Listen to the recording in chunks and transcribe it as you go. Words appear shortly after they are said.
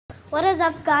What is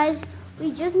up, guys?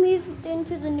 We just moved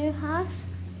into the new house,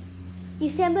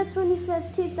 December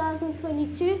 25th,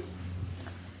 2022.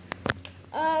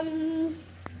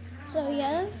 So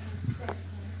yeah,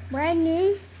 brand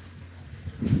new.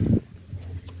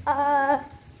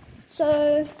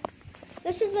 So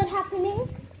this is what's happening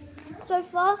so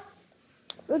far.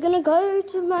 We're gonna go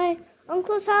to my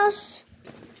uncle's house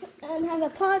and have a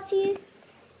party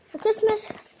for Christmas.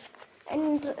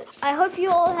 And I hope you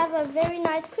all have a very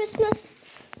nice Christmas.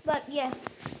 But yeah,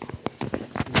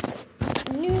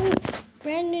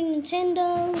 brand new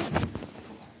Nintendo,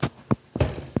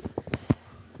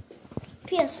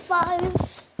 PS5.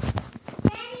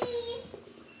 Daddy.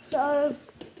 So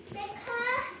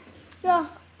Yeah.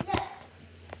 yeah.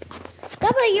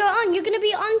 Papa, you're on. You're gonna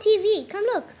be on TV. Come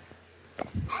look.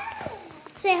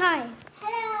 Say hi.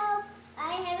 Hello.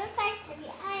 I have a factory.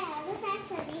 Hi.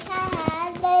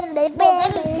 Oh, that is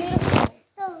beautiful.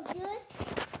 So good.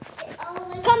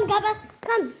 Come, Gabba,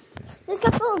 come. Let's go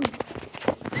boom.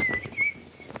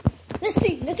 Let's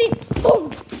see.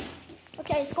 Boom.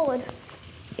 Okay, scored.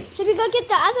 Should we go get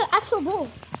the other actual ball?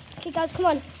 Okay, guys, come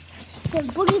on. We have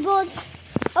boogie boards.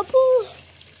 A pool,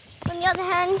 on the other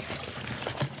hand,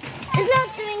 is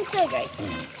not doing so great.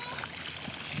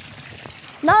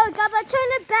 No, Gabba,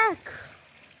 turn it back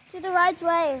to the right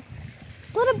way.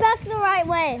 Put it back the right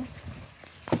way.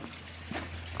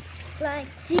 Like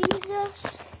Jesus.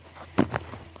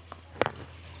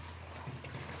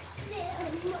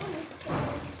 Like Jesus.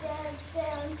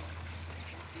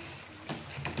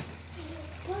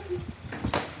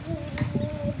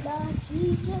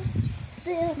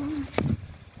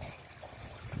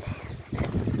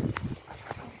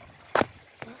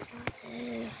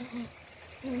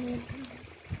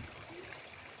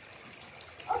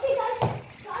 Okay, guys.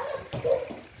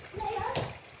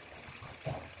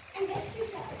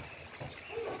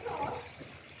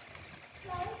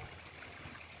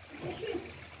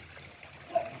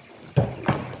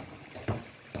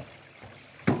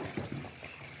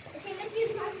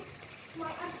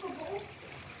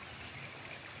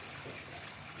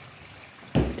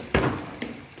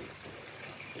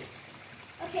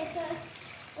 Okay, so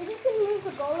I'm just going to move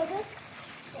the goal a bit.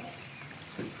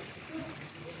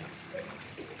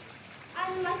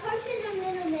 And my coach is a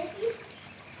little messy.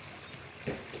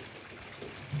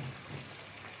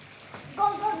 Go,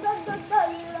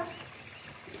 you.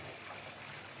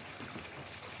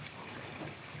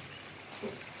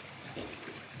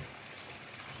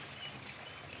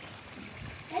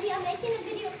 Daddy, I'm making a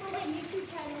video for my YouTube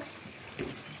channel.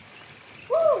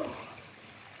 Woo!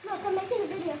 Look, I'm making a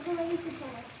video for my YouTube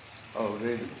channel. Oh,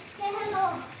 really? Say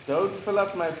hello. Don't fill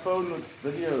up my phone with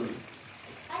videos.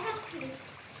 I have to.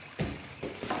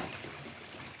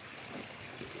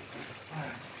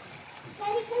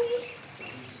 Daddy, can you?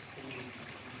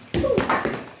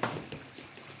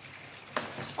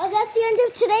 Well, that's the end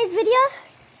of today's video.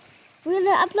 We're going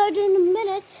to upload it in a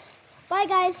minute. Bye,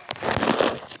 guys.